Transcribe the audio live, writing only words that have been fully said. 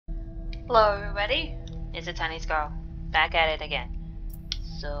Hello everybody, it's a tiny Scarl, back at it again.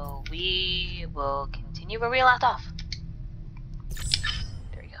 So we will continue where we left off.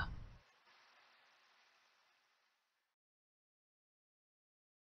 There we go.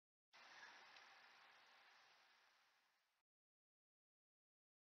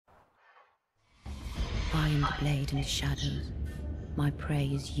 I am the blade in the shadows. My prey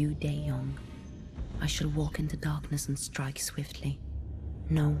is you, day young. I shall walk into darkness and strike swiftly.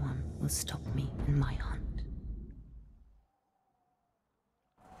 No one will stop me in my hunt.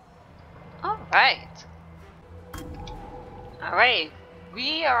 Alright,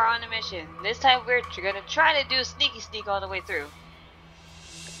 we are on a mission. This time we're gonna try to do a sneaky sneak all the way through.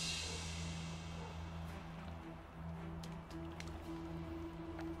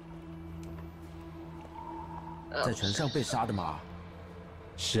 Oh. 在船上被杀的吗？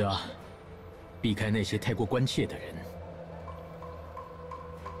是啊，避开那些太过关切的人。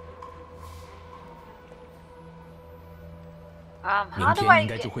明 How do 天 I 应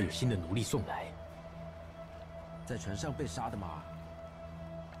该 get... 就会有新的奴隶送来。在船上被杀的吗？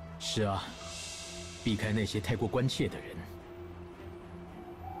是啊，避开那些太过关切的人。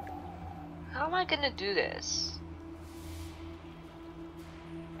How am I gonna do this?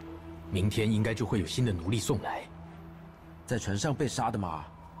 明天应该就会有新的奴隶送来。在船上被杀的吗？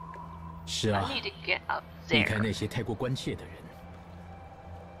是 I 啊， need to get up 避开 there. 那些太过关切的人。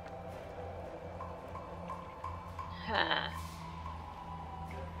 Huh.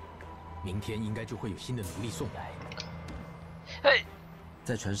 明天应该就会有新的奴隶送来。Hey.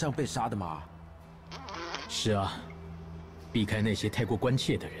 在船上被杀的吗？是啊，避开那些太过关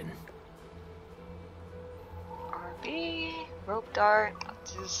切的人。 RB, rope dart,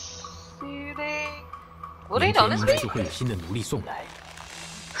 assassinate. Will 明 they 天 notice 应 me? 该就会有新的奴隶送来。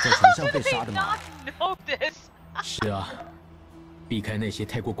在船上 How 被 did 杀 they 的吗 not？ notice? 是啊，避开那些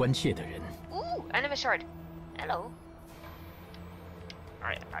太过关切的人。 Ooh, enemy shard. Hello.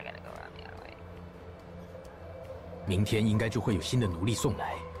 Alright, I gotta go around the other way. 明天应该就会有新的奴隶送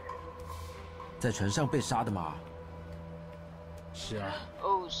来。在船上被杀的吗？是啊，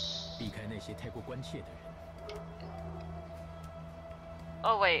 Oh, 避开那些太过关切的人。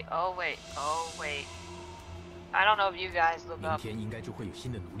 oh wait, oh wait, oh wait. I don't know if you guys look 明 up. 天应该就会有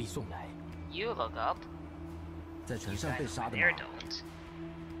新的奴隶送来。 You look up. 在船上被杀的 There 吗？ don't.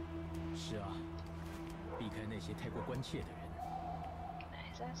 是啊，避开那些太过关切的人。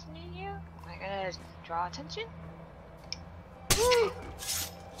 Can I assassinate you? Am I gonna draw attention?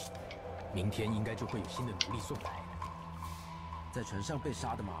 明天应该就会有新的奴隶送来。在船上被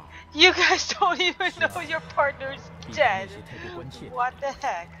杀的吗？ You guys don't even know your partner's 避开 dead. 那些太过关切的人。 What the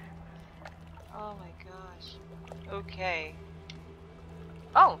heck? Oh my gosh. Okay.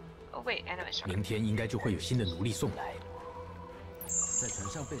 Oh, oh wait, enemy shard. 明天应该就会有新的奴隶送来。在船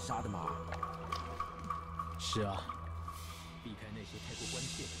上被杀的吗？是啊，避开那些太过关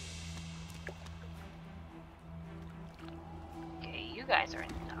切的人。 Okay, you guys are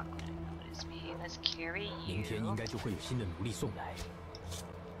not gonna notice me. Let's carry 明天应 you. 该就会有新的奴隶送来。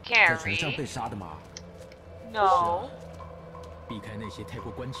在船上 Carry. 被杀的吗？ No. 避开那些太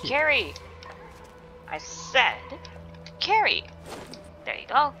过关切。 Carry. I said carry. There you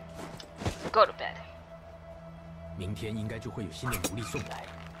go. Go to bed. 明天应该就会有新的奴隶送来。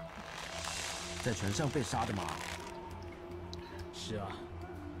在船上被杀的吗？是啊，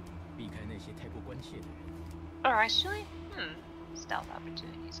避开那些太过关切的人。 Or actually, stealth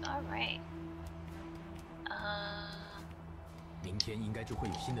opportunities. All right. 明天应该就会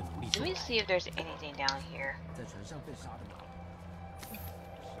有新的奴隶 Let 送 me 来。 see if there's anything down here. 在船上被杀的吗？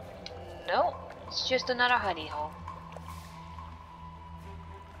 No, it's just another hidey hole.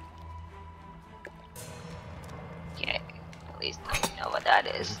 Okay, at least now we know what that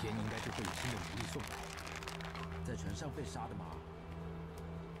明 is. 天应该就会有新的奴隶送来。在船上被杀的吗？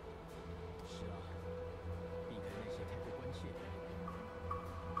是啊，避开那些太过关切的人。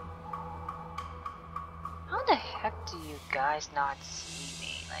 How the heck do you guys not see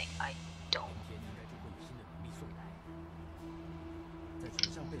me? Like, I don't. 明天应该就会有新的奴隶送来。在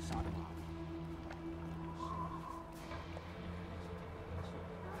船上被杀的吗？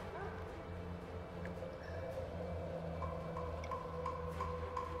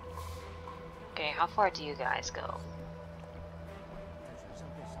 Okay, how far do you guys go? 在船上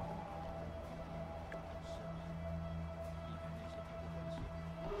被杀的吗？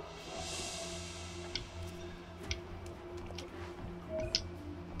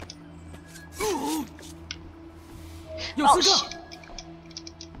有 Oh, 刺 shit. 客！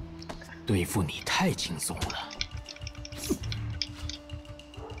对付你太轻松了。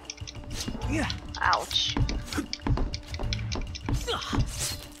 Ouch.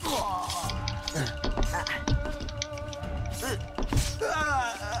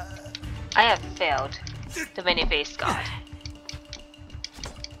 I have failed the many-faced god.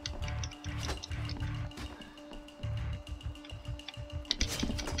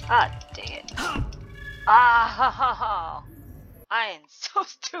 Ah, dang it. Ah, I am so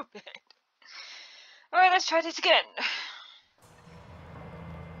stupid. Alright, let's try this again.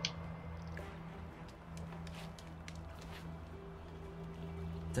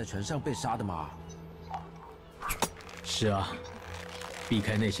 在船上被杀的吗？是啊，避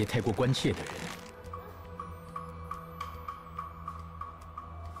开那些太过关切的人。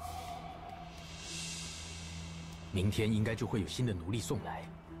明天应该就会有新的奴隶送来。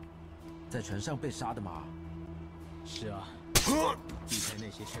在船上被杀的吗？是啊，避开那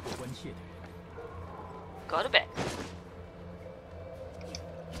些太过关切的人。 Go to bed.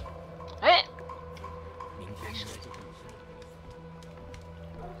 Hey. 明天应该就会有新的。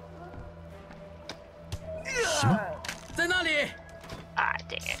什么？在那里！ Ah,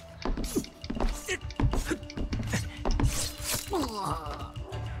 dang it.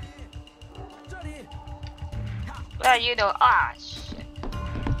 Well, you know, ah, shit.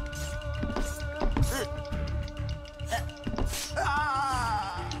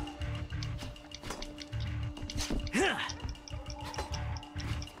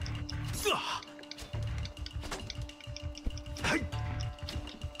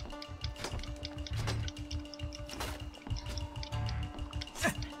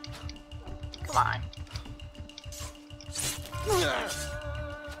 Come on.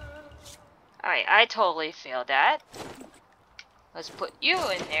 Alright, I totally failed that. Let's put you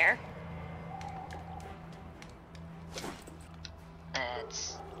in there.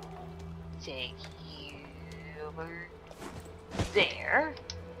 Let's take you over there.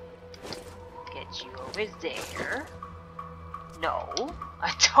 Get you over there. No,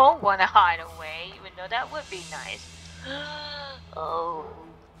 I don't want to hide away, even though that would be nice. Oh.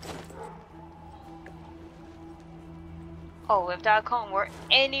 Oh, if that cone were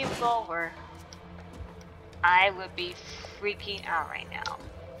any lower, I would be freaking out right now.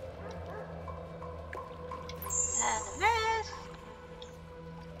 And a mess.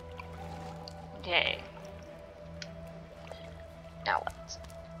 Okay. Now what?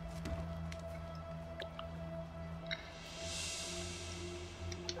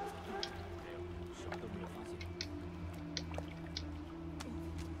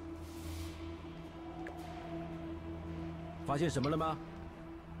 发现什么了吗？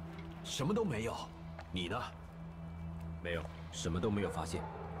什么都没有。你呢？没有，什么都没有发现。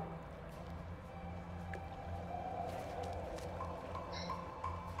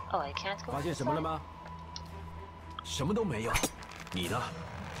 Oh, I can't go. 发现什么了吗？什么都没有。你呢？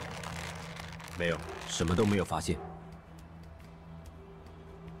没有，什么都没有发现。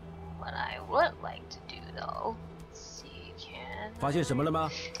 What I would like to do though, see can. 发现什么了吗？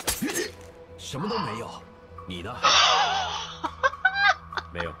什么都没有。你呢？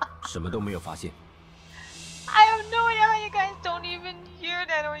没有，什么都没有发现。 I have no idea how you guys don't even hear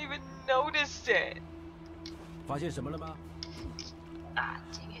that or even notice it. 发现什么了吗？ Ah,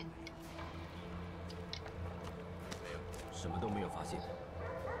 dang it. 没有，什么都没有发现。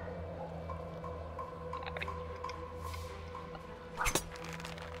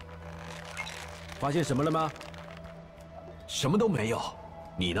 发现什么了吗？什么都没有。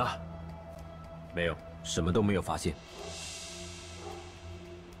你呢？没有，什么都没有发现。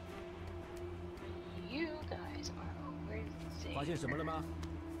 You guys are over 发现什么了吗？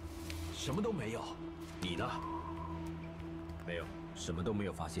什么都没有。你呢？没有，什么都没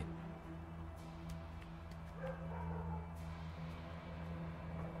有发现。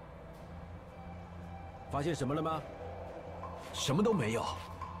发现什么了吗？什么都没有。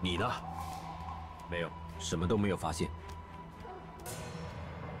你呢？没有，什么都没有发现。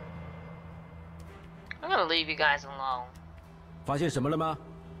 I'm gonna leave you guys alone. 发现什么了吗？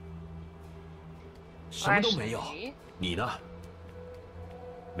什么都没有。 Actually, 你呢？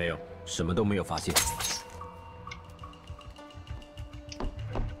没有，什么都没有发现。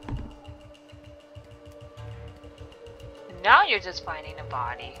 now you're just finding a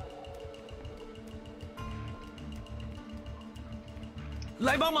body.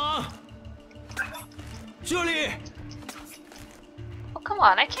 来帮忙！这里。 Oh, come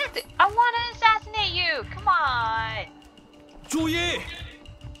on, I can't do- I wanna assassinate you! Come on! 注意！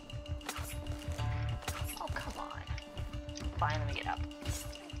 Oh, come on. Fine, let me get up.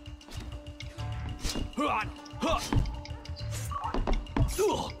 哇！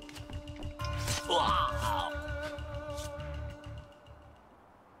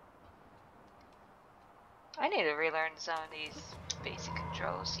 I need to relearn some of these basic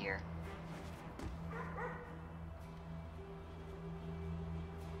controls here.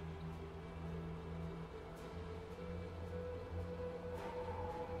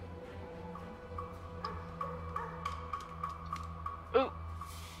 Ooh.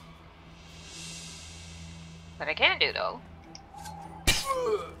 What I can do though.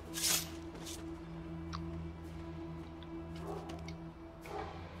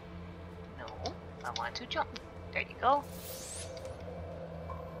 No, I want to jump. There you go.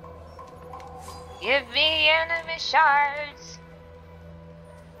 Give me enemy shards.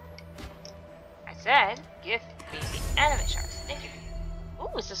 I said, give me the enemy shards. Thank you.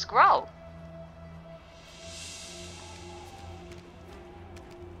 Ooh, it's a scroll.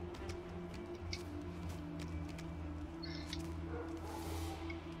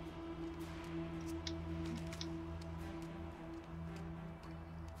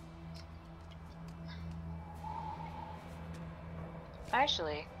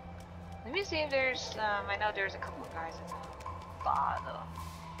 Actually, let me see if there's, I know there's a couple of guys at the bottom.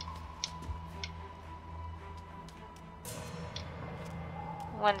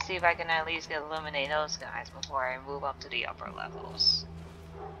 I want to see if I can at least eliminate those guys before I move up to the upper levels.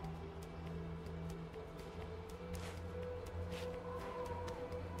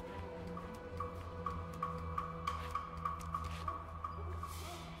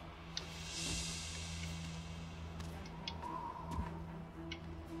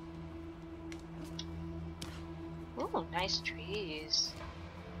 Ooh, nice trees.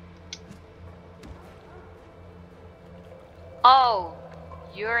 Oh,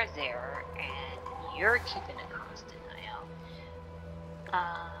 you're there, and you're keeping a constant eye out.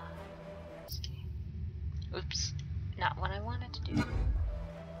 Let's see. Oops, not what I wanted to do.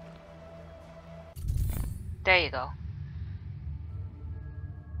 There you go.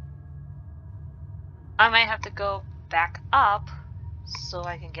 I might have to go back up so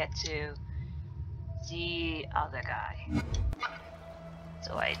I can get to the other guy.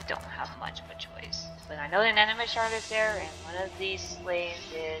 So I don't have much of a choice. But I know an enemy shard is there, and one of these slaves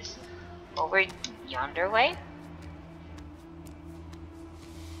is over yonder way.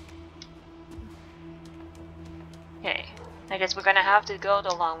 Okay, I guess we're gonna have to go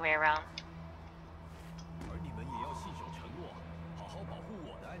the long way around.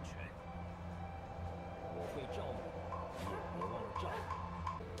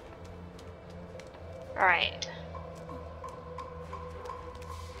 Alright.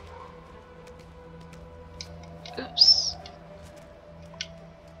 Oops.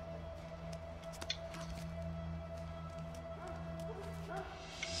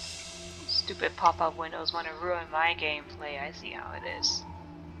 Stupid pop-up windows want to ruin my gameplay. I see how it is.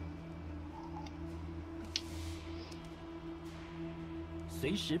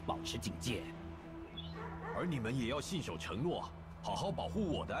 随时保持警戒，而你们也要信守承诺，好好保护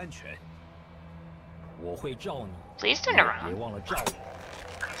我的安全。我会罩你， Please turn 别 around. 忘了罩我。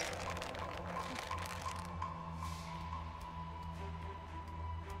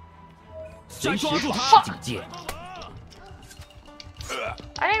随时保持警戒。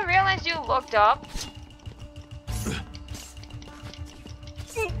 I didn't realize you looked up.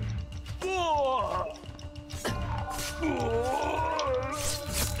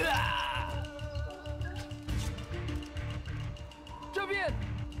 这边。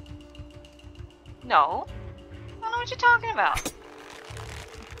 No. I don't know what you're talking about.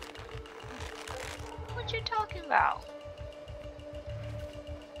 What you talking about?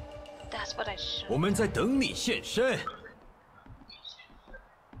 That's what I should. 我们在等你现身。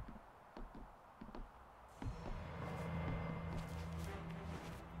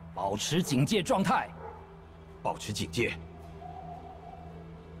保持警戒状态。保持警戒。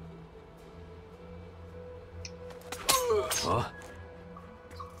啊！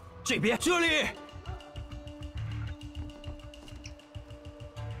这边，这里。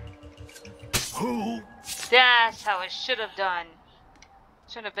 That's how it should have done.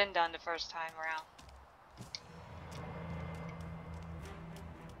 Should have been done the first time around.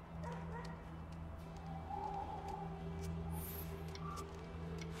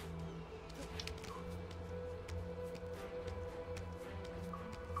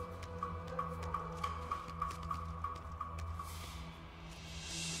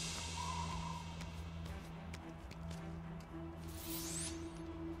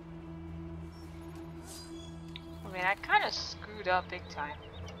 I mean, I kind of screwed up big time.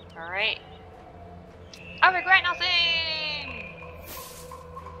 Alright. I regret nothing!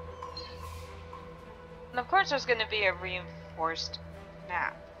 And of course there's gonna be a reinforced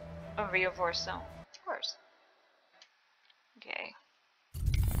map. A reinforced zone. Of course. Okay.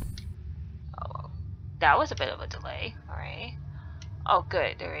 Oh, well. That was a bit of a delay. Alright. Oh,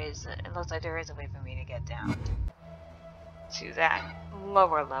 good. There is. It looks like there is a way for me to get down to that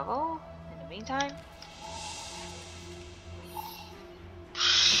lower level. In the meantime.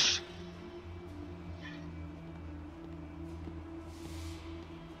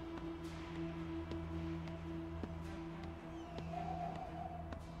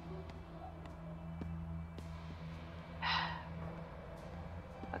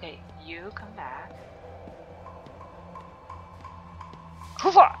 Okay, you come back.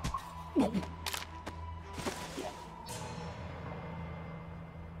 Hoover!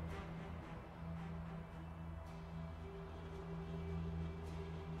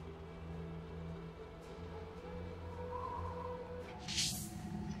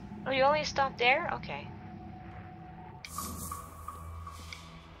 Oh, you only stopped there? Okay.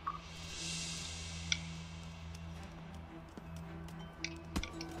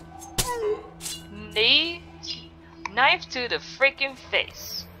 Knee, knife to the freaking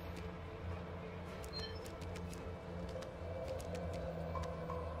face.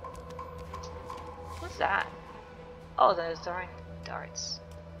 What's that? Oh, those throwing darts.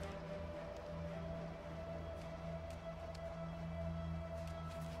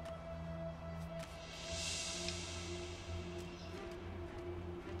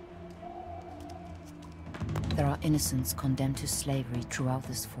 There are innocents condemned to slavery throughout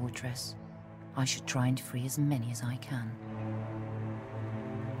this fortress. I should try and free as many as I can.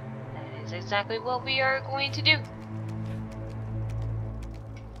 That is exactly what we are going to do.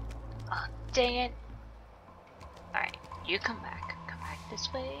 Oh, dang it. Alright, you come back. Come back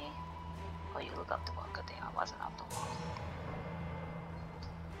this way. Oh, you look up the wall. Good thing I wasn't up the wall.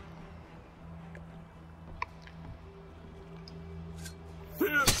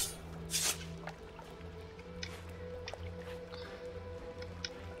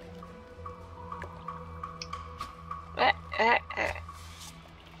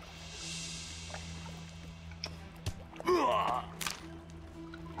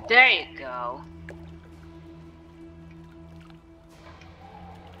 There you go.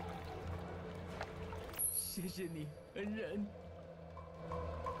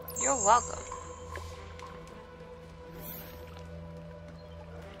 You're welcome.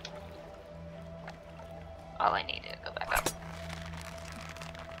 All I need to go back up.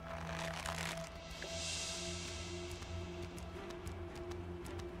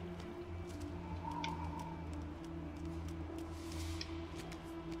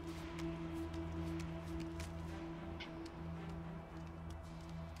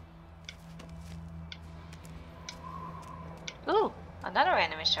 Ooh, another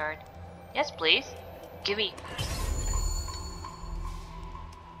anime shard. Yes, please. Give me.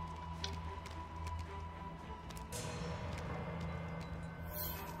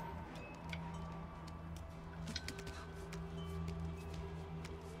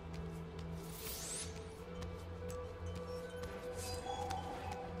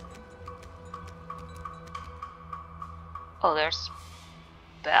 Oh, there's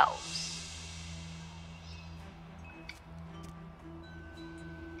bells.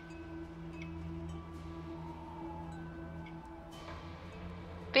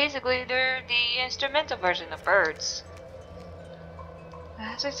 Basically, they're the instrumental version of birds.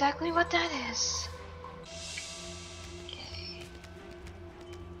 That's exactly what that is. Okay.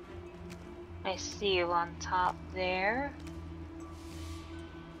 I see you on top there.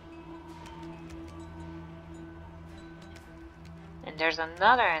 And there's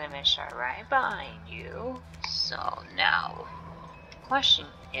another anime shard right behind you. So now, question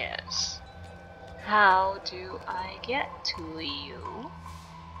is, how do I get to you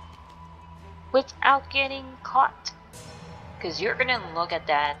without getting caught? Because you're gonna look at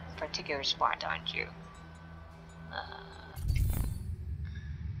that particular spot, aren't you?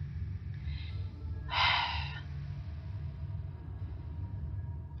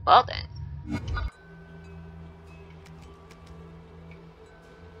 Well then.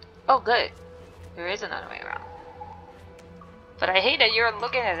 Oh good. There is another way around. But I hate that you're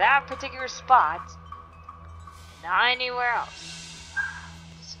looking at that particular spot, not anywhere else.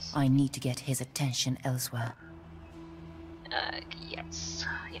 I need to get his attention elsewhere. Yes.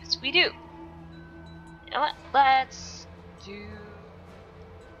 Yes, we do. You know what? Let's do...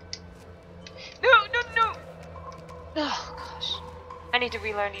 No! Oh, gosh. I need to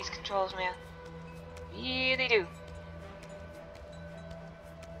relearn these controls, man. Really do.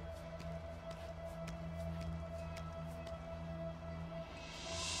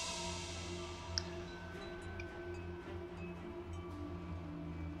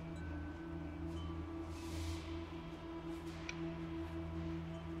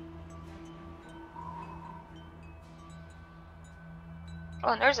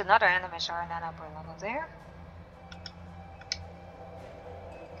 Oh, and there's another enemy shard in that upper level there.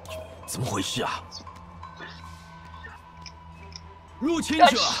 怎么回事啊？入侵 Oh,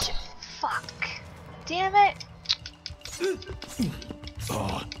 者！ shit. Fuck. Damn it.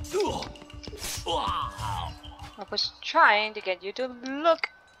 I was trying to get you to look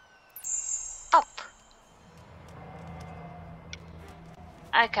up.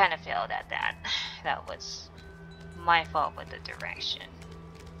 I kind of failed at that. That was my fault with the direction.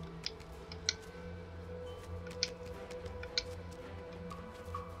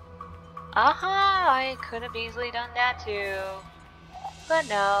 Aha! I could have easily done that too. But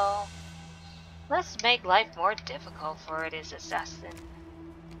no. Let's make life more difficult for this assassin.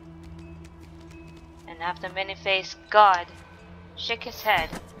 And have the many-faced god shake his head,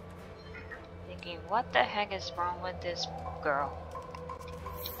 thinking, what the heck is wrong with this girl?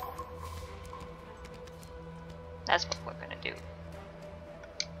 That's what we're gonna do.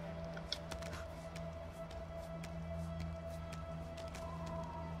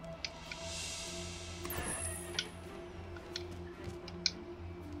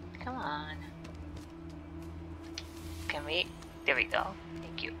 Come on. Can we? There we go.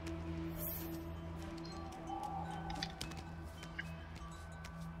 Thank you.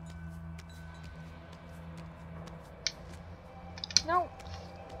 No.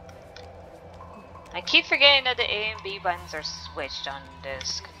 I keep forgetting that the A and B buttons are switched on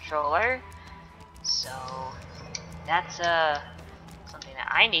this controller. So that's something that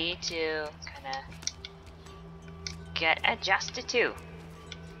I need to kind of get adjusted to.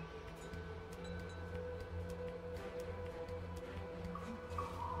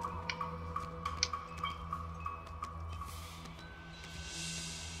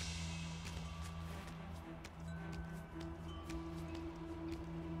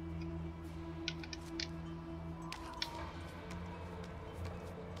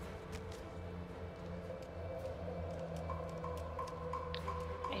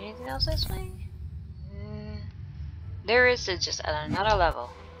 Anything else this way? There is just another level,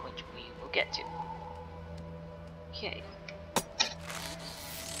 which we will get to. Okay.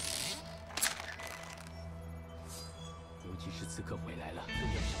 尤其是刺客回来了，更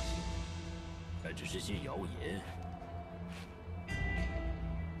要小心。那只是些谣言。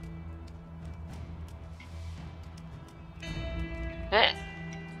Eh.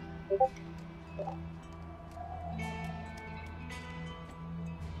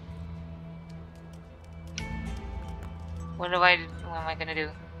 What am I gonna do?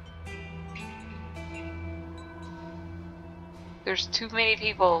 There's too many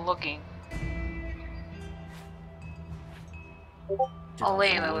people looking. 这 Oh 场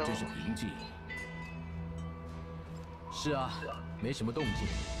wait, 巡 wait, 逻 wait, 真是 wait. 平静。是啊，没什么动静。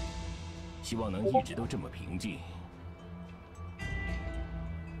希望能一直都这么平静。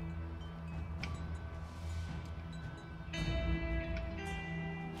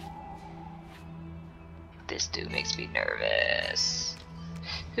 This dude makes me nervous.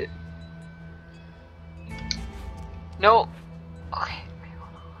 No. Okay.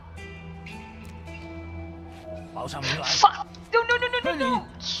 报上名来。 Fuck. No, no, no, no, 这 no, 里 no.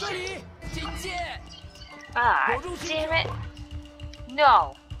 这里，警戒！ Ah, 有入侵 damn 者 it.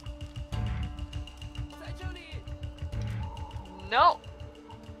 No. 在这里。 No.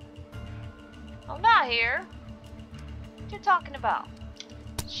 I'm not here. What you talking about?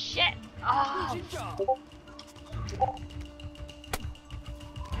 Shit. 入 Oh. 侵者。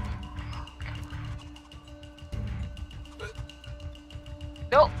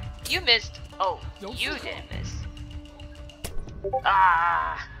 No, you missed. Oh, you didn't miss.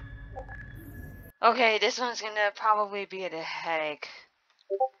 Ah. Okay, this one's gonna probably be a headache.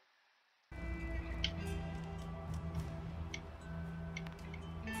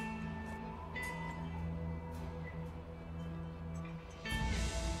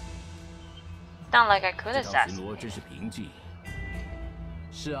 Not like I could 这场巡 assassinate. 逻真是平静。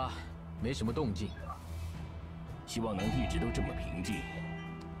是啊，没什么动静。希望能一直都这么平静。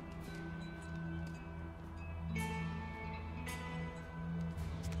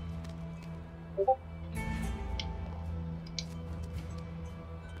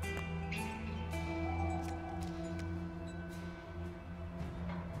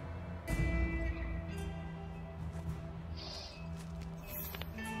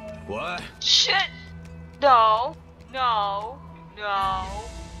 喂， Shit! No! No! No!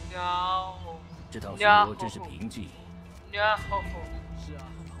 No! 这趟巡逻真是平静。 No! 是啊，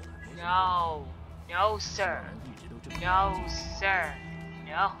 No! No, 希望 sir! 能一直都这么平静。 No, sir!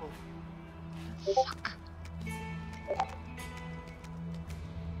 No! Fuck!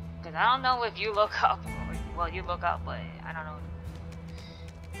 Because I don't know if you look up, or, well, you look up, but I don't know.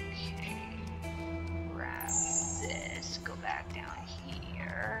 back down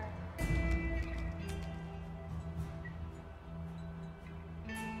here.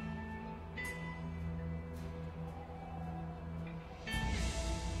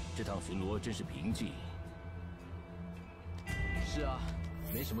这趟巡逻真是平静。是啊，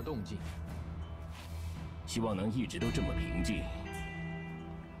没什么动静。希望能一直都这么平静。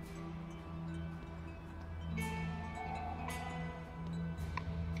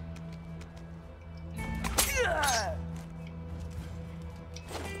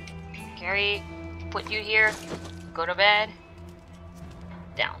Carrie, put you here. Go to bed.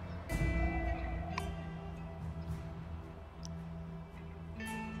 Down.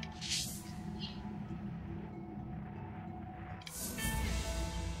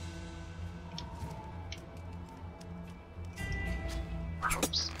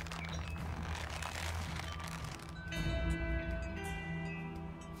 Oops.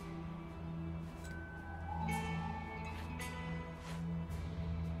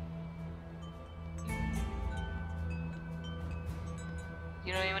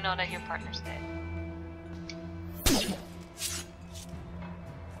 You don't even know that your partner's dead.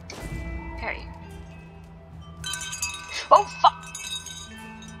 Harry. Oh fuck!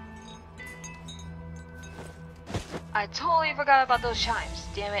 I totally forgot about those chimes.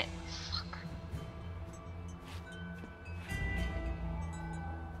 Damn it. Fuck.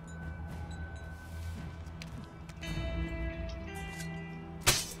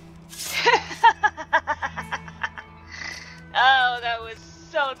 Oh, that was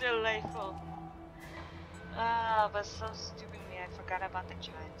so delightful. Ah, but so stupidly I forgot about the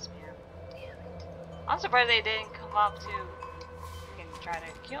chimes, man. Damn it. I'm surprised they didn't come up to fucking try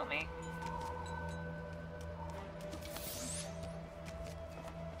to kill me.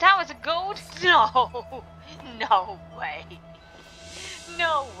 That was a goat? No! No way.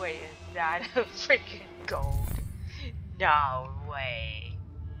 No way is that a freaking goat. No way.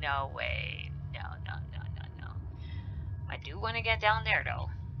 No way. No, no, no, no, no. I do want to get down there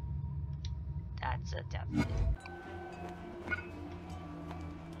though. That's a definite.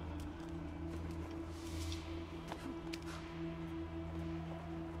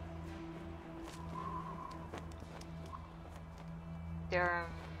 There.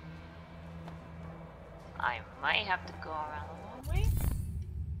 I might have to go around the long way.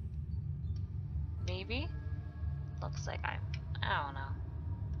 Maybe. Looks like I don't know.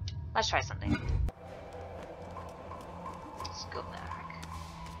 Let's try something. Let's go back.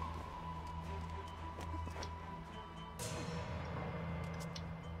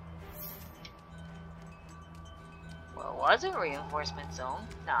 Well, it was a reinforcement zone.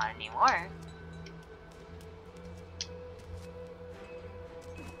 Not anymore.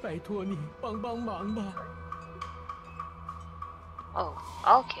 拜托你帮帮忙吧。 Oh,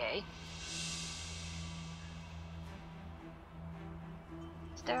 okay.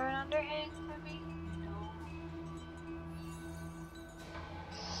 Is there an underhang for me? No.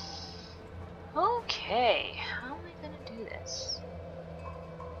 Okay, how am I gonna do this?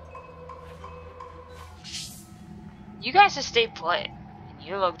 You guys just stay put, and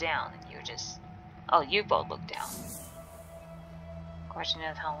you look down, and you're just... Oh, you both look down. Question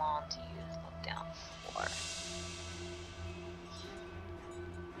is, how long do you look down for?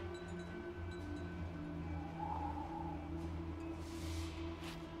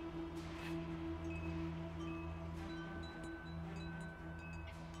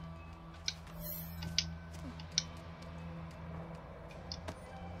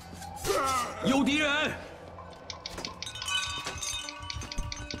有敌人！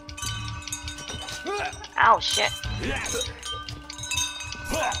 Oh shit.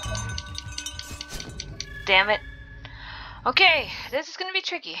 Damn it. Okay, this is gonna be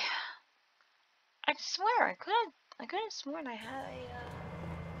tricky. I swear I could have sworn I had a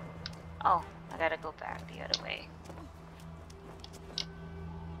Oh, I gotta go back the other way.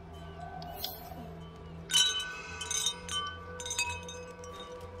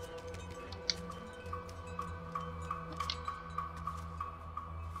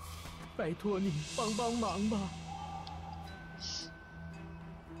拜托你帮帮忙吧。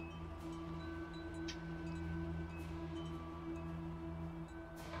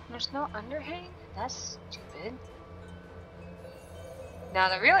 There's no underhang? That's stupid. Now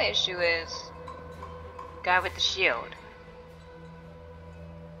the real issue is guy with the shield. "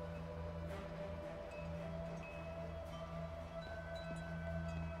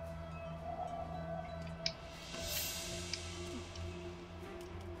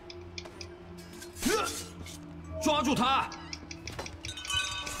抓住他！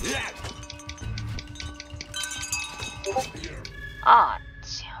 Ah,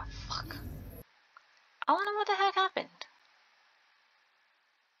 damn, fuck. I wonder what the heck happened.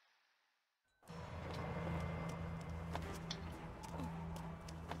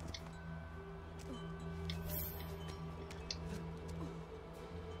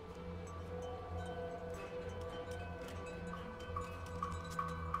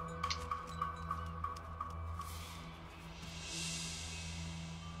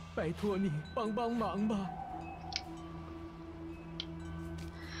 拜托你帮帮忙吧。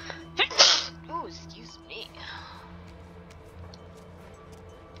Oh, excuse me.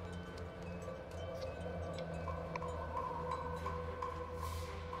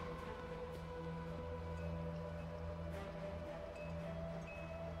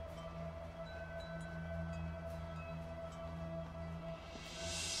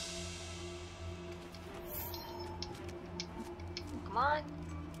 Come on.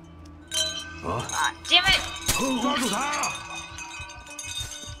 啊！ Damn it! 抓住他！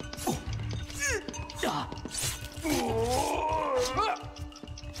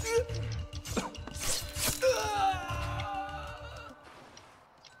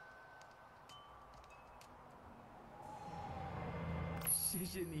谢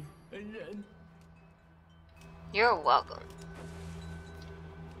谢你，恩人。 You're welcome.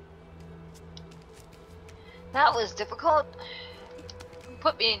 That was difficult.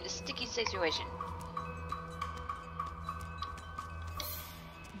 Put me in a sticky situation.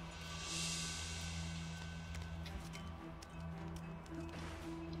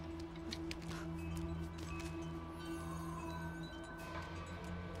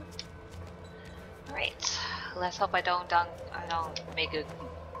 Alright. Let's hope I don't make a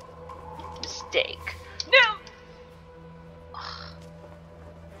mistake. No!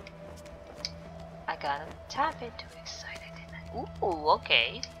 I got a tad bit too excited. Ooh,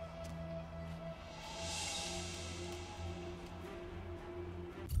 okay.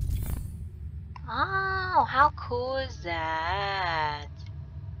 Oh, how cool is that?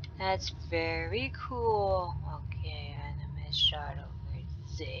 That's very cool. Okay, anime shot over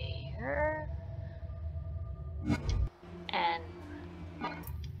there. And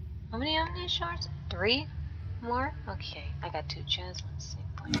how many anime shots? 3 more? Okay, I got 2 chests. Let's see.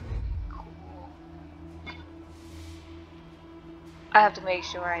 Cool. I have to make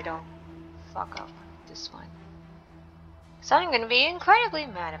sure I don't fuck up this one. So I'm gonna be incredibly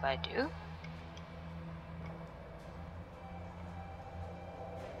mad if I do.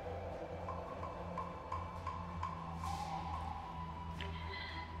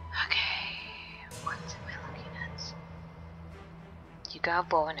 Okay, what am I looking at? You got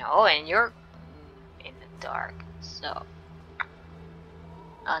bow and oh, and you're in the dark. So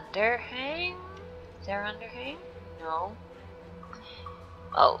underhang? Is there underhang? No.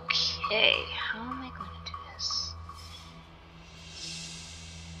 Okay, how am I going to do this?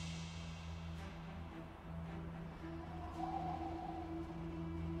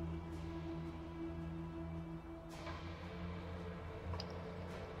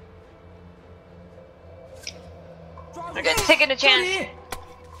 We're gonna take it a chance.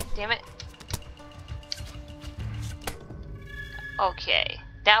 Damn it. Okay,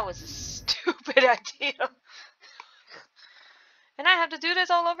 that was a stupid idea. And I have to do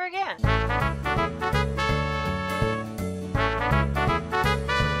this all over again.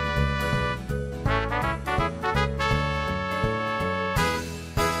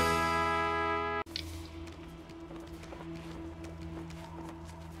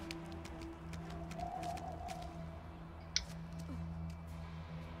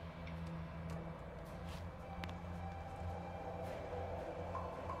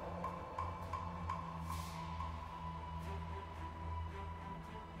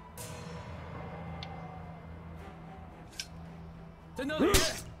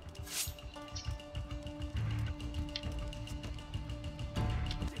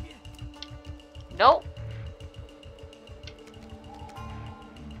 Nope.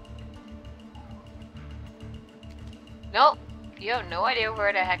 Nope. You have no idea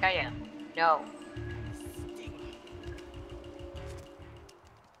where the heck I am. No.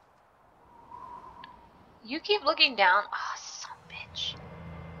 You keep looking down. Oh, son of a bitch.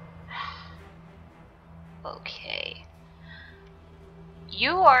 Okay.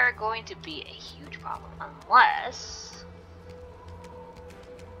 You are going to be a huge problem unless...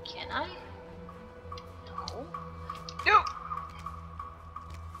 Can I? No. No!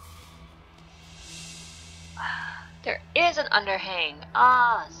 There is an underhang.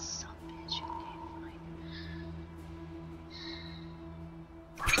 Ah, son of a bitch.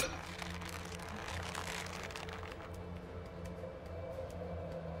 Okay, fine.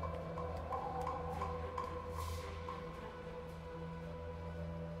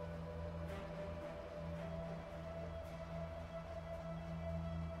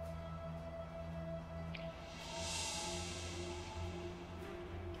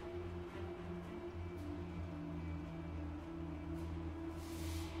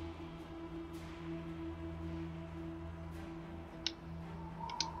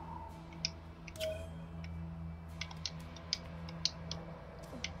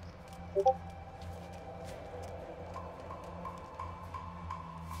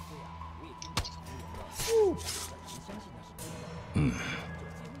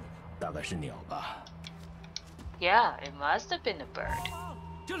 大概是鸟吧。 Yeah, it must have been a bird.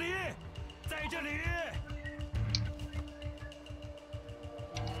 这里，在这里。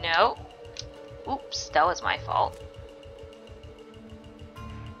 No. Oops, that was my fault.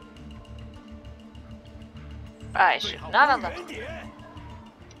 I should not have left. 于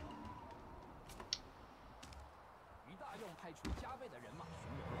大用派出加倍的人马巡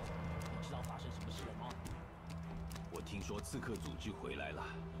逻了，你知道发生什么事了吗？我听说刺客组织回来了。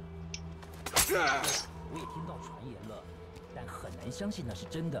我也听到传言了，但很难相信那是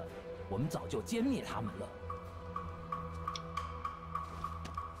真的。我们早就歼灭他们了。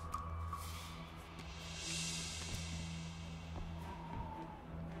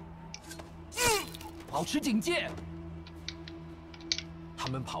保持警戒！他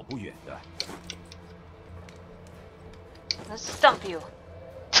们跑不远的。 Let's stump you.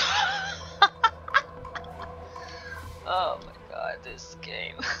 Oh my god, this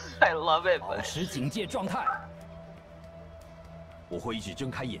game. I love it, 保 but 持警戒状态。我会一直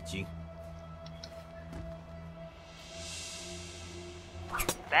睁开眼睛。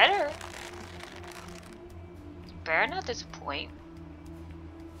 better. Better not disappoint.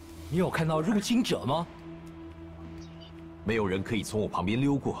 你有看到入侵者吗？没有人可以从我旁边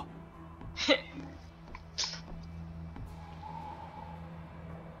溜过。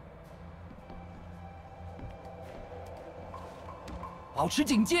保持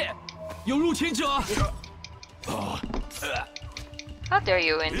警戒，有入侵者！ How dare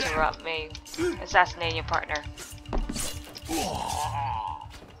you interrupt me, assassinating your partner?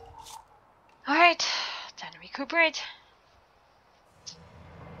 Alright, time to recuperate.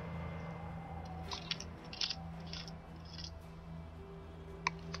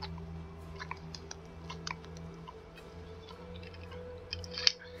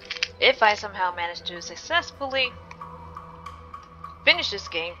 If I somehow manage to successfully finish this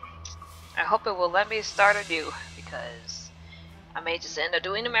game, I hope it will let me start anew, because I may just end up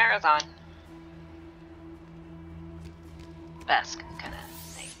doing a marathon. That's kind of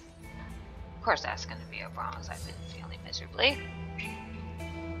thing. Of course that's going to be a problem, as I've been feeling miserably.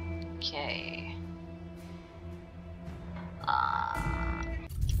 Okay.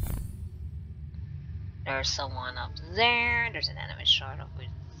 There's someone up there. There's an enemy shot over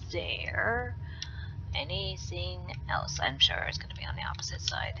there. Anything else? I'm sure it's going to be on the opposite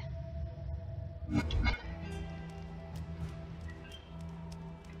side.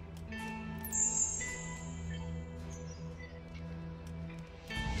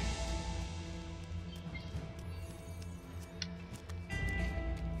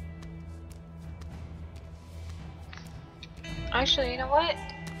 Actually, you know what?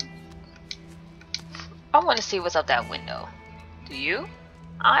 I want to see what's up that window. Do you?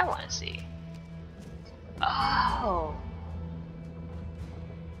 I want to see. Oh.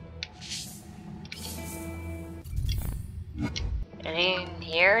 Anything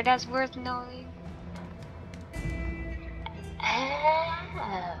here that's worth knowing?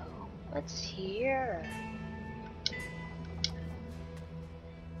 Oh, what's here?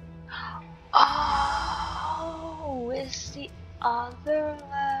 Oh, it's the other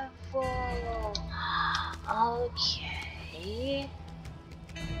level. Okay.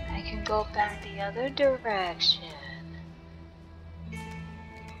 I can go back the other direction.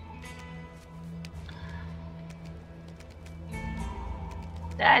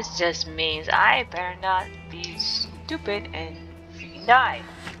 That just means I better not be stupid and freaking die.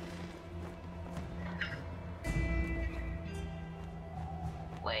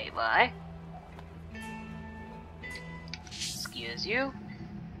 Wait, what? Excuse you?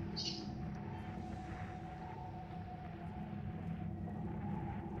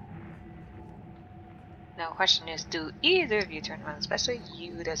 Now, question is, do either of you turn around, especially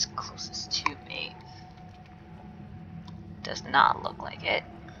you that's closest to me? Does not look like it.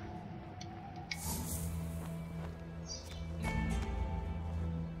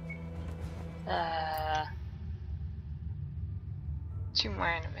 Two more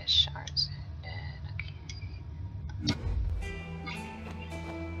enemy shards. Okay.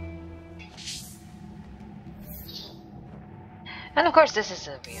 And of course, this is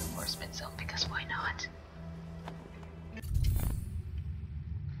a reinforcement zone because why not?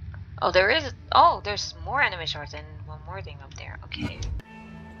 Oh, there is. Oh, there's more enemy shards and one more thing up there. Okay.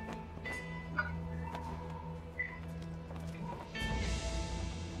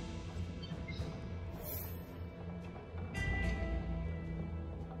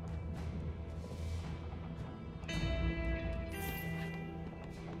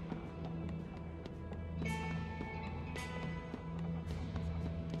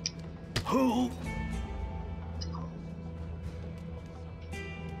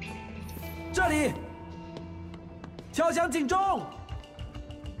 这里，敲响警钟。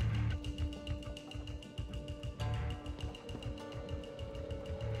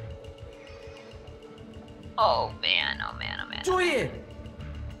 Oh man, oh man, oh man. 注意！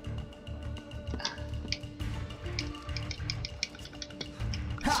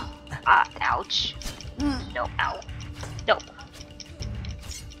 Ouch. No, ow. No.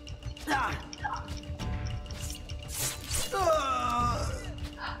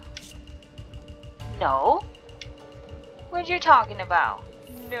 No? What you talking about?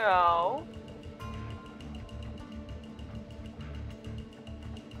 No.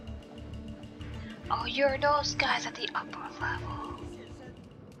 Oh, you're those guys at the upper level.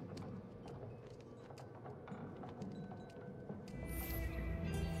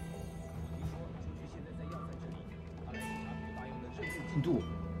 Độ.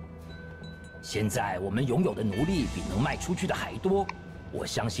 现在我们拥有的奴隶比能卖出去的还多，我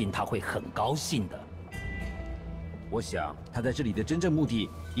相信他会很高兴的。我想他在这里的真正目的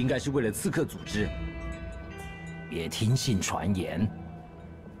应该是为了刺客组织。别听信传言。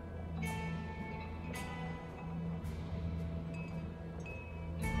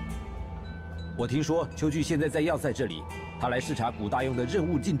 我听说秋巨现在在要塞这里，他来视察古大用的任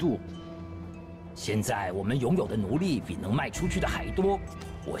务进度。现在我们拥有的奴隶比能卖出去的还多，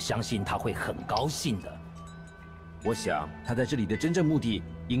我相信他会很高兴的。我想他在这里的真正目的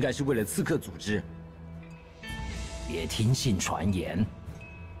应该是为了刺客组织。别听信传言。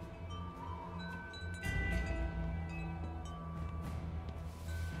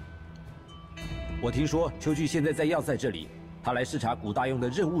我听说秋巨现在在要塞这里，他来视察古大用的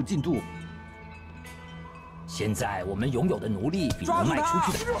任务进度。 现在我们拥有的奴隶比能卖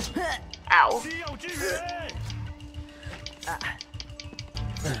出去的。Ow. 需要支援。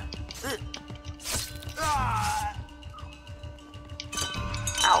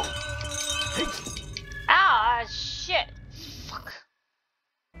Ow. Ah, shit. Fuck.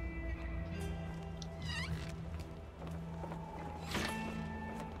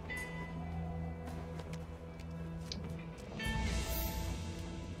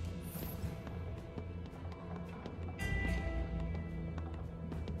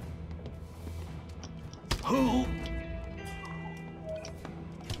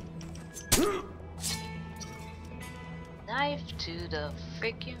 Knife to the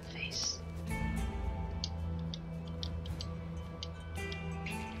freaking face.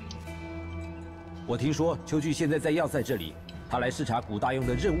 我听说秋巨现在在要塞这里，他来视察古大用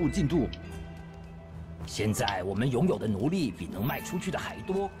的任务进度。现在我们拥有的奴隶比能卖出去的还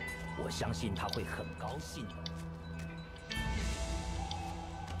多，我相信他会很高兴的。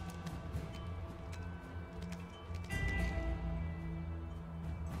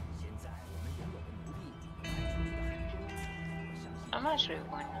 I'm actually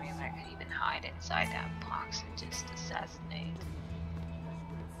wondering if I could even hide inside that box and just assassinate.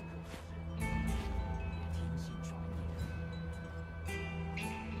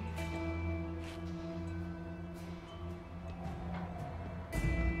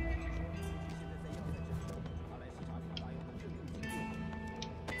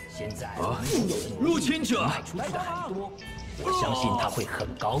 Oh. 入侵者卖出去的还多，我相信他会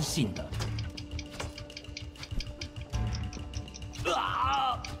很高兴的。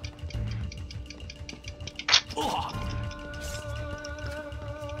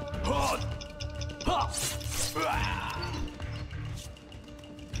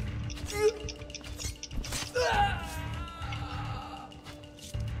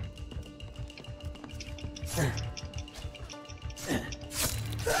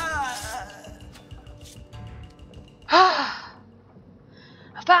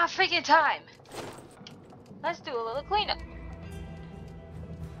 About freaking time! Let's do a little cleanup.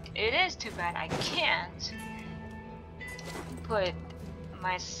 It is too bad I can't put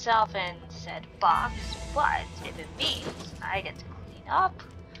myself in said box, but if it means I get to clean up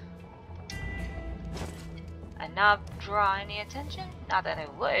and not draw any attention, not that I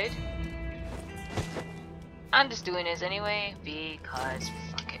would, I'm just doing this anyway because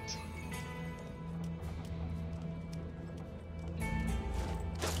fuck it.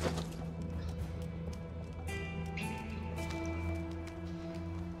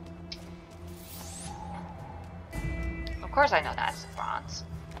 Of course I know that's bronze.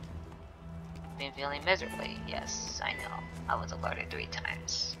 Been feeling miserably. Yes, I know. I was alerted 3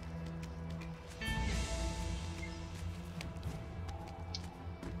 times.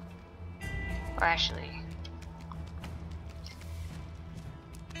 Or actually...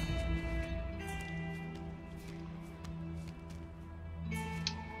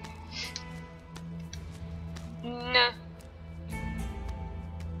 No.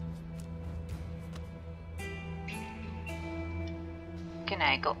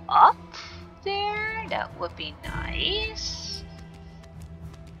 I go up there? That would be nice.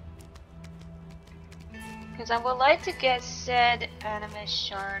 Because I would like to get said anime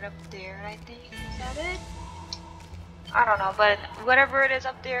shard up there, I think. Is that it? I don't know, but whatever it is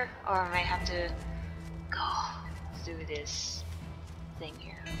up there, or I might have to go through this thing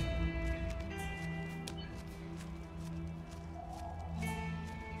here.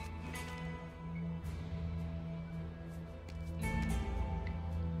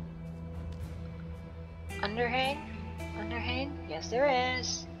 Underhang? Underhang? Yes, there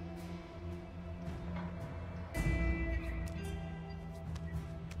is.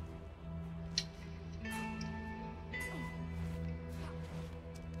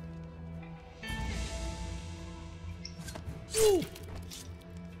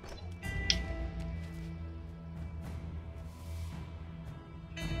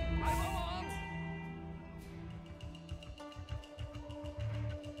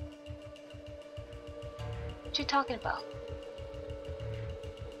 What you talking about?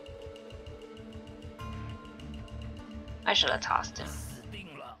 I should have tossed him.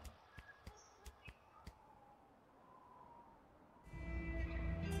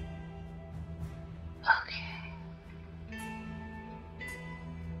 Okay.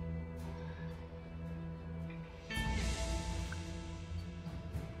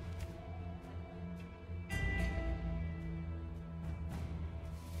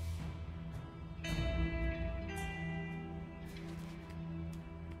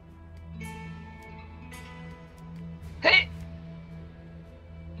 Hey!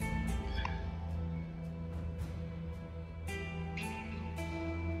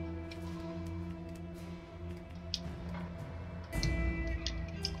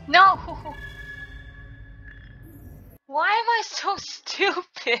 No! Why am I so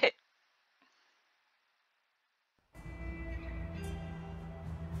stupid?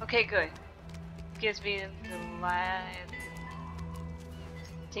 Okay, good. Gives me the last...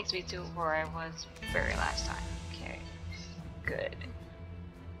 Takes me to where I was very last time. Okay. Good.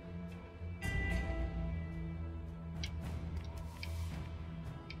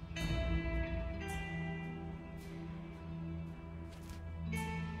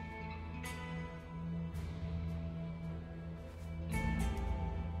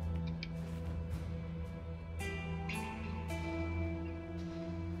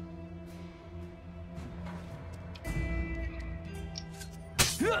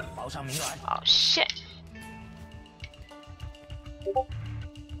 Oh shit.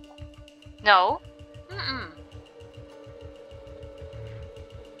 No.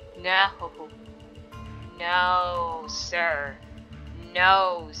 No. No, sir.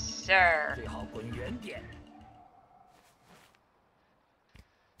 No, sir.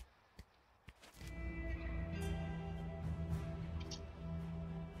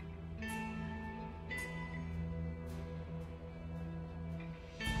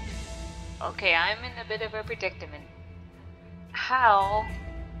 Okay, I'm in a bit of a predicament. How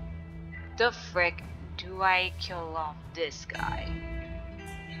the frick do I kill off this guy?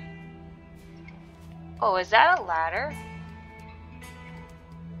 Oh, is that a ladder?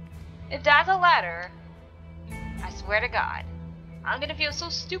 If that's a ladder, I swear to God, I'm gonna feel so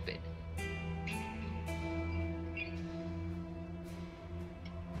stupid.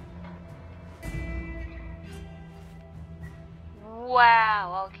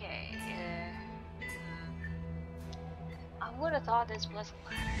 Wow, okay. I would have thought this was a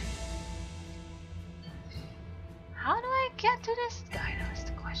ladder. How do I get to this guy? That's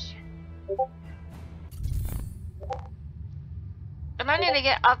the question. Am I gonna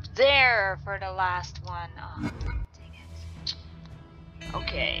get up there for the last one? Oh, dang it.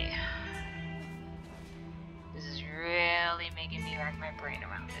 Okay. This is really making me rack my brain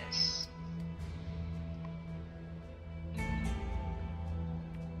around this.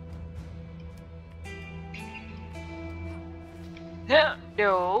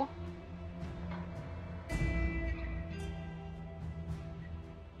 No.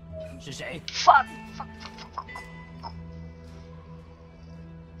 Fuck.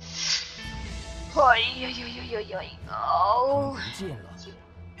 Oh.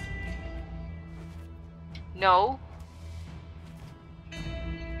 No.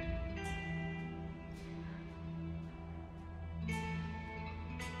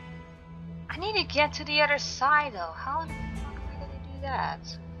 I need to get to the other side though. How the fuck am I gonna do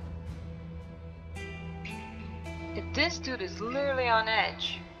that? If this dude is literally on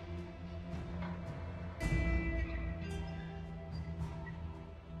edge.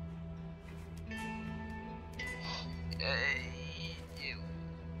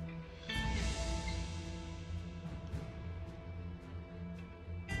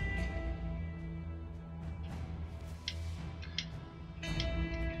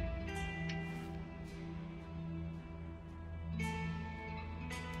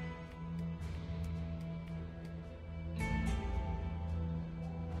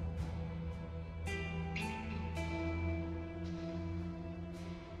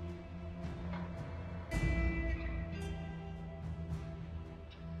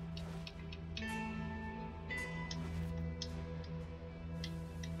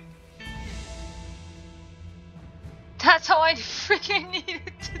 That's all I freaking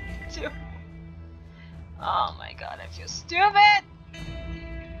needed to do. Oh my god, I feel stupid!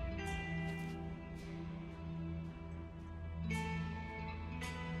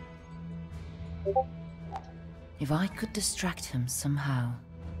 If I could distract him somehow.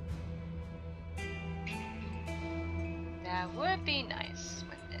 That would be nice,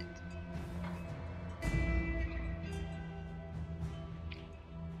 wouldn't it?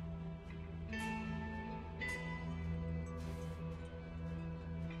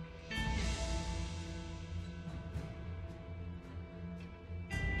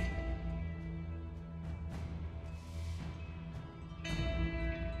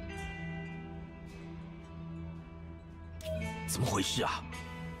 “怎么回事啊？”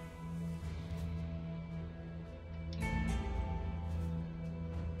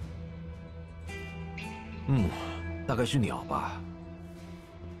大概是鸟吧。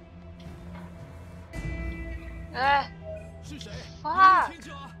是谁？ Fuck!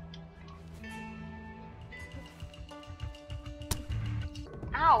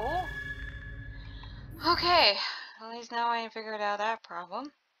 Ow! Okay, at least now I figured out that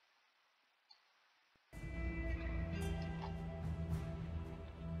problem.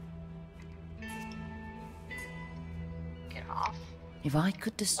 Get off. If I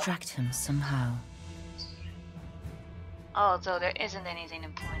could distract him somehow. Oh, so there isn't anything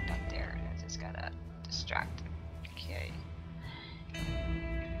important up there. I just gotta distract him. Okay.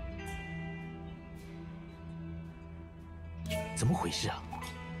 怎么回事啊？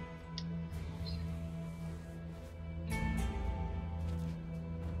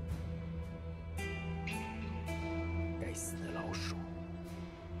该死的老鼠！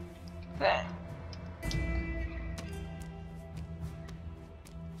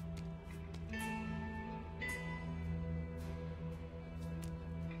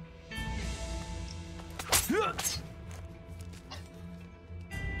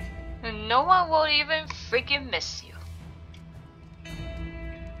 But no one will even freaking miss you.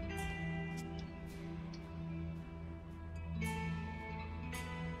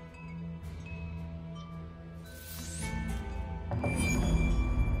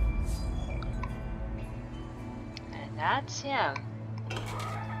 And that's him.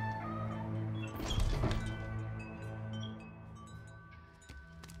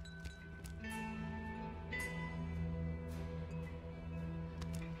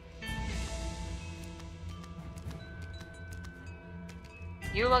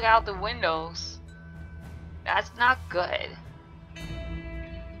 You look out the windows. That's not good.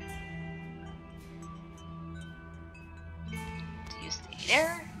 Do you stay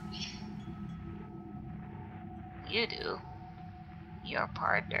there? You do. Your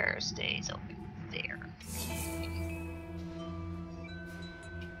partner stays over there.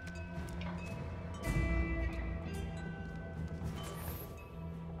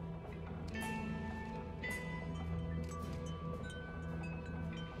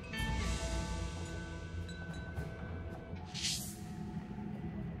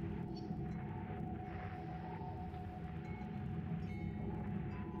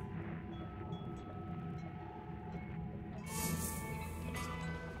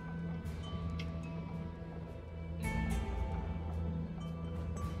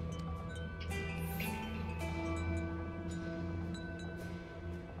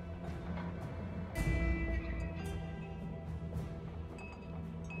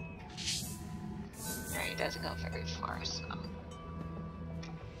 It doesn't go very far, so.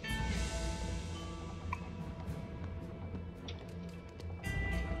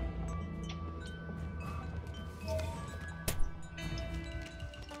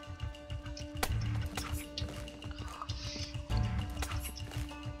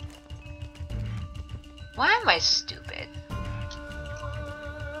 Why am I stupid?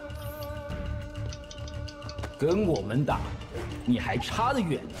 跟我们打，你还差得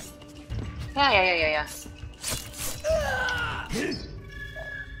远呢。 Yeah.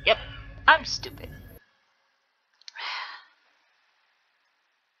 Yep, I'm stupid.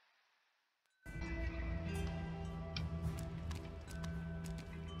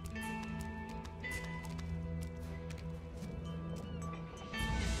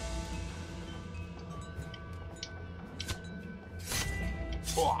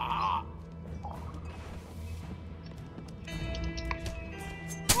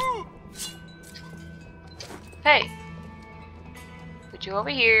 Hey, put you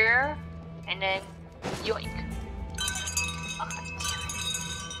over here, and then yoink. Oh,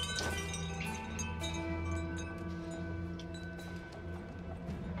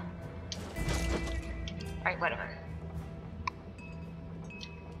 alright, whatever.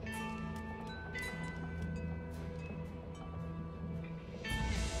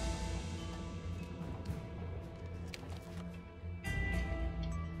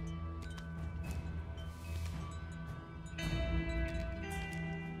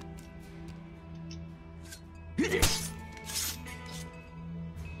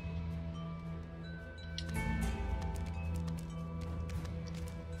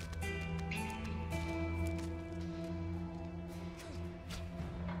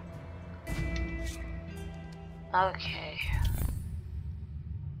 Okay.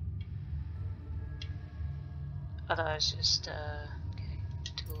 I thought it was just, okay,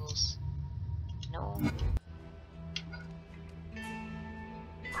 tools. No.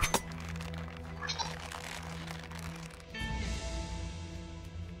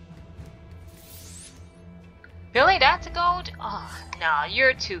 Really? That's a gold? Oh, no,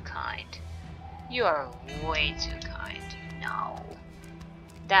 you're too kind. You are way too kind. No.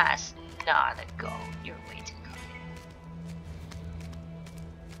 That's not a gold. You're way too kind.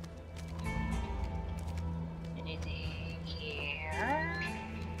 Anything here?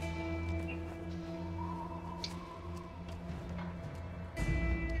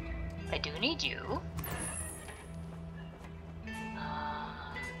 I do need you.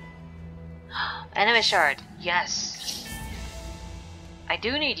 Enemy shard. Yes. I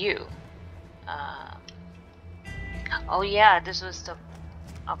do need you. Oh yeah, this was the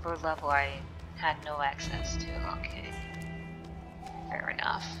upper level I had no access to. Okay. Fair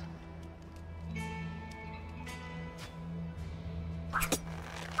enough.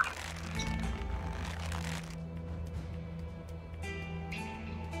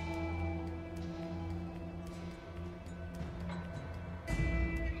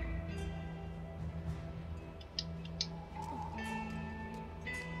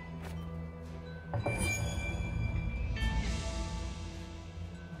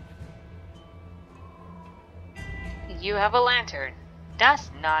 You have a lantern. That's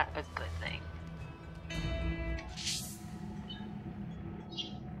not a good thing.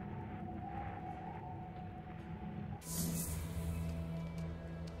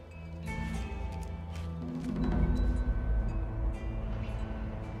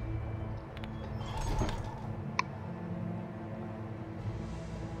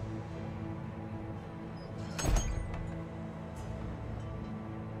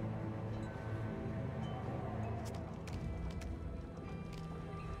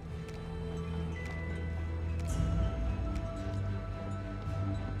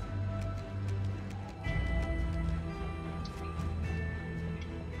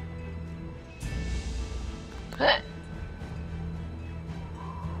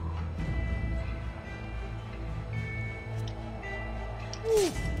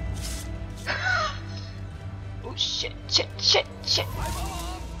 Oh shit, shit, shit, shit. 快帮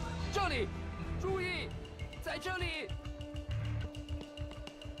忙！这里，注意，在这里。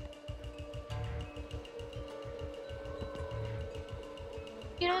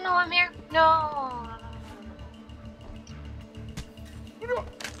 You don't know I'm here? No.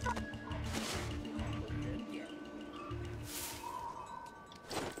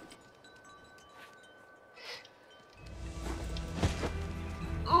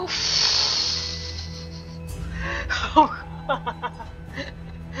 Oof.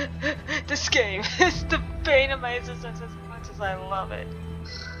 This game is the bane of my existence as much as I love it.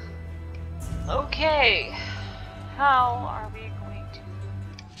 Okay. How are we going to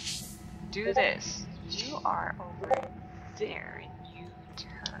do this? You are over there and you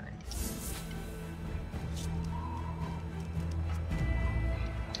turn.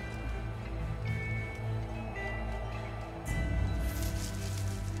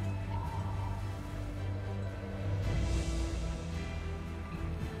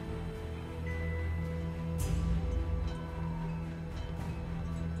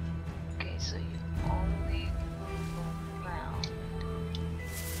 Okay, so you only move around.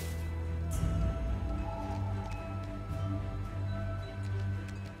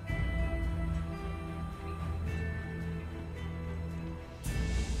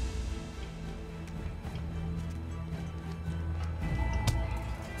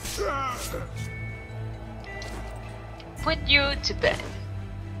 Put you to bed.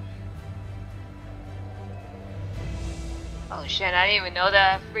 Oh shit, I didn't even know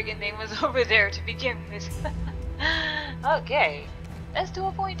that friggin' thing was over there to begin with. Okay, let's do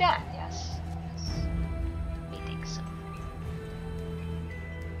a point down, yes. Yes. Me think so.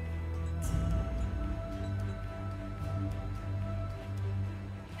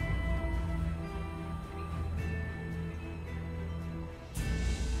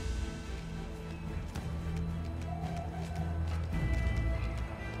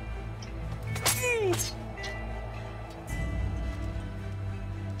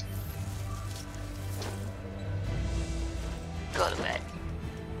 Go to bed.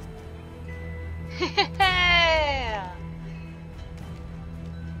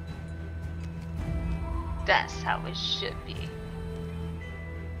 That's how it should be.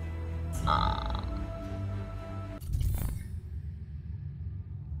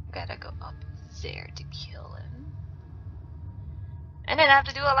 Gotta go up there to kill him. And then I have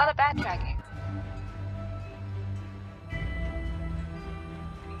to do a lot of backtracking.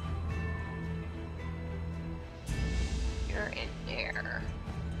 You're in there.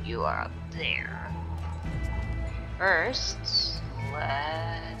 You are up there. First,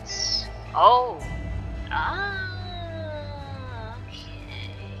 let's... Oh! Ah, okay.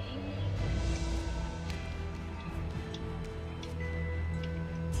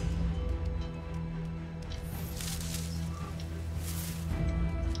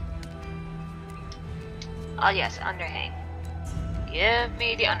 Oh yes, underhang. Give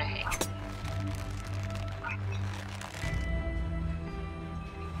me the underhang.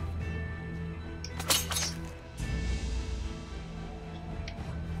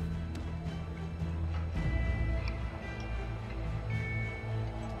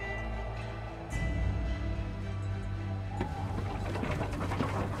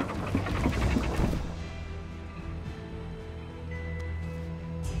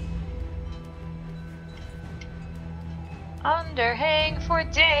 Underhang for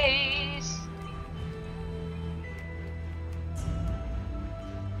days.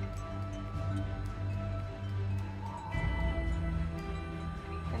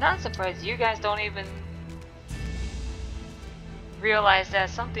 And I'm surprised you guys don't even realize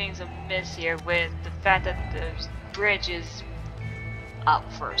that something's amiss here with the fact that the bridge is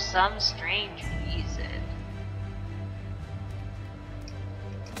up for some strange reason.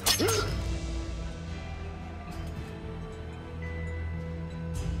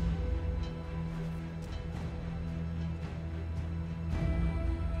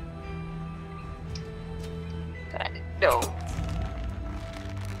 No.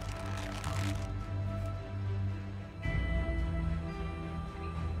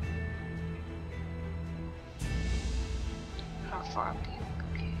 How far up do you look?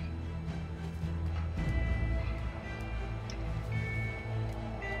 Okay.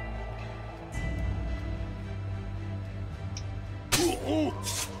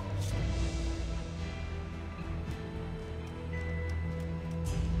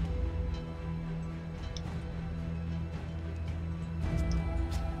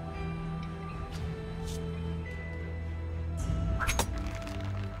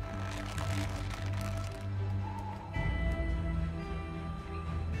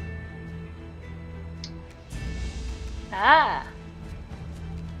 Ah.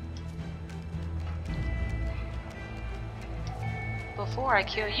 Before I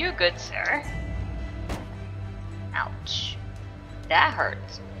kill you, good sir. Ouch. That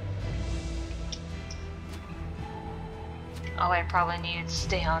hurts. Oh, I probably needed to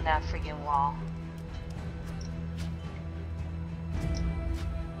stay on that freaking wall.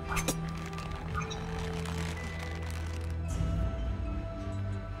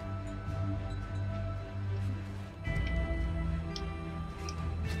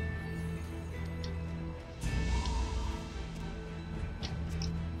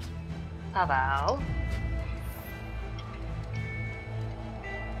 Hello.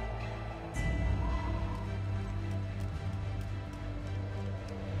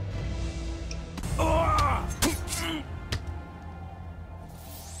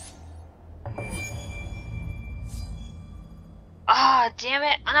 Ah, damn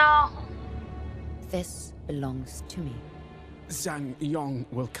it! No. This belongs to me. Zhang Yong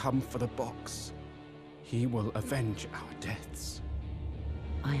will come for the box. He will avenge our deaths.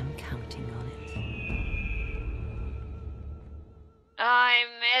 I am counting on it. I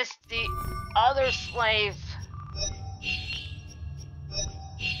missed the other slave.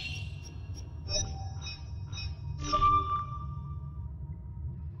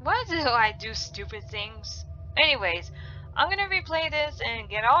 Why do I do stupid things? Anyways, I'm gonna replay this and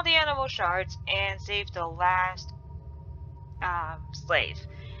get all the animal shards and save the last slave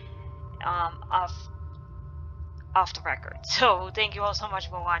off the record. So thank you all so much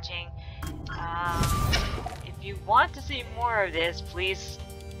for watching. If you want to see more of this, please,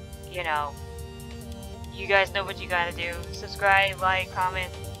 you know, you guys know what you gotta do. Subscribe, like,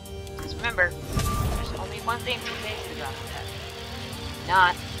 comment. Just remember, there's only one thing to say about that.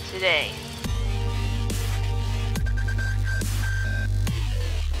 Not today.